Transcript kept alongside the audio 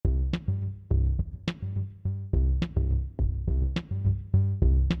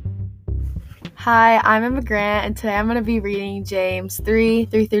Hi, I'm Emma Grant, and today I'm going to be reading James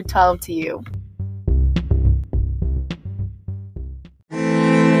 3:3-12 to you.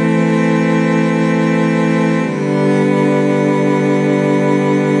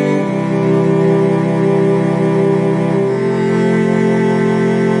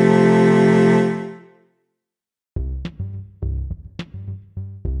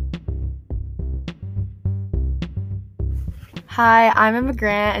 Hi, I'm Emma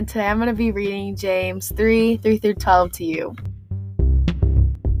Grant, and today I'm going to be reading James 3:3-12 to you.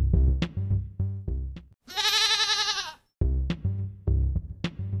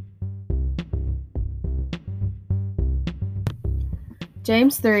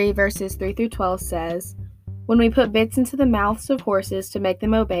 James 3, verses 3-12 says, "When we put bits into the mouths of horses to make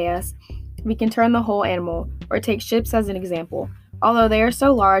them obey us, we can turn the whole animal, or take ships as an example. Although they are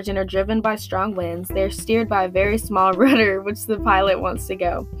so large and are driven by strong winds, they are steered by a very small rudder which the pilot wants to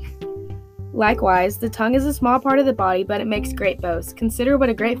go. Likewise, the tongue is a small part of the body, but it makes great boasts. Consider what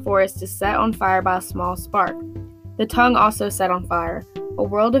a great forest is set on fire by a small spark. The tongue also set on fire, a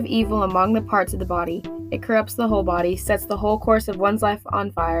world of evil among the parts of the body. It corrupts the whole body, sets the whole course of one's life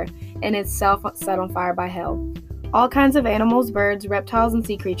on fire, and itself set on fire by hell. All kinds of animals, birds, reptiles, and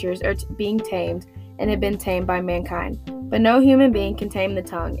sea creatures are being tamed and have been tamed by mankind. But no human being can tame the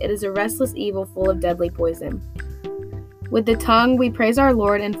tongue. It is a restless evil full of deadly poison. With the tongue we praise our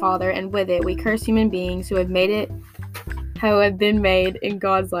Lord and Father, and with it we curse human beings who have been made in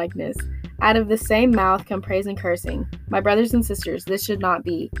God's likeness. Out of the same mouth come praise and cursing. My brothers and sisters, this should not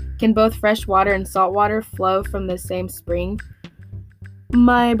be. Can both fresh water and salt water flow from the same spring?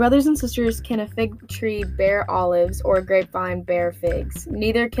 My brothers and sisters, can a fig tree bear olives or a grapevine bear figs?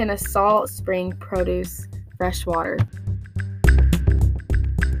 Neither can a salt spring produce fresh water."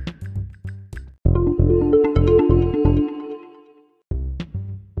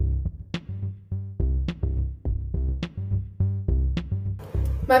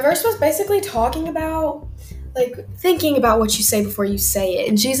 My verse was basically talking about, thinking about what you say before you say it.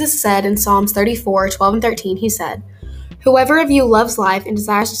 And Jesus said in Psalms 34:12-13, he said, "Whoever of you loves life and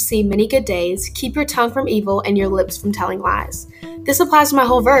desires to see many good days, keep your tongue from evil and your lips from telling lies." This applies to my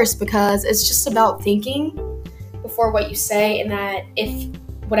whole verse because it's just about thinking before what you say, and that if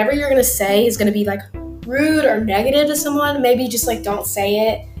whatever you're going to say is going to be rude or negative to someone, maybe just don't say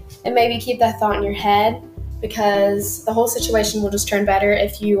it, and maybe keep that thought in your head, because the whole situation will just turn better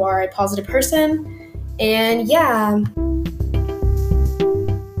if you are a positive person. And yeah.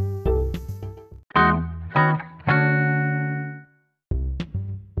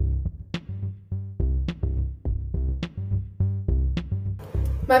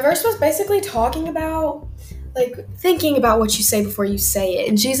 My verse was basically talking about, thinking about what you say before you say it.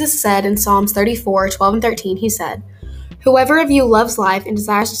 And Jesus said in Psalms 34:12-13, he said, "Whoever of you loves life and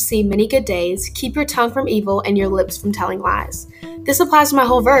desires to see many good days, keep your tongue from evil and your lips from telling lies." This applies to my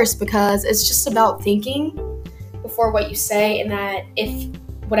whole verse because it's just about thinking before what you say, and that if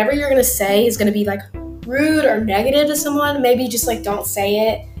whatever you're going to say is going to be rude or negative to someone, maybe just don't say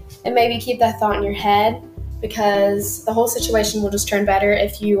it, and maybe keep that thought in your head, because the whole situation will just turn better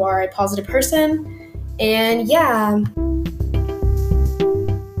if you are a positive person. And yeah.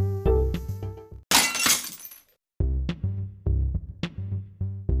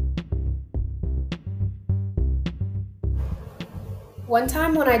 One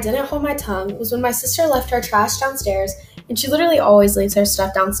time when I didn't hold my tongue was when my sister left her trash downstairs, and she literally always leaves her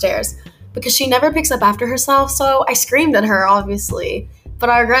stuff downstairs because she never picks up after herself. So I screamed at her, obviously, but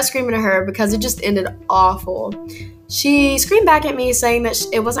I regret screaming at her because it just ended awful. She screamed back at me saying that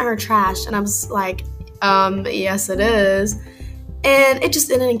it wasn't her trash, and I was like, yes it is. And it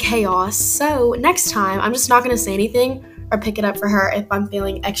just ended in chaos. So next time, I'm just not going to say anything or pick it up for her if I'm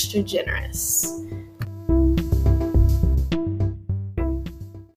feeling extra generous.